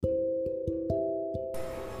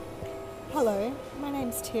Hello, my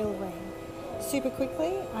name's Teal Ring. Super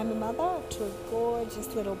quickly, I'm a mother to a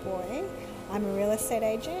gorgeous little boy. I'm a real estate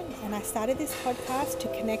agent and I started this podcast to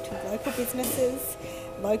connect with local businesses,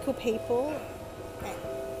 local people,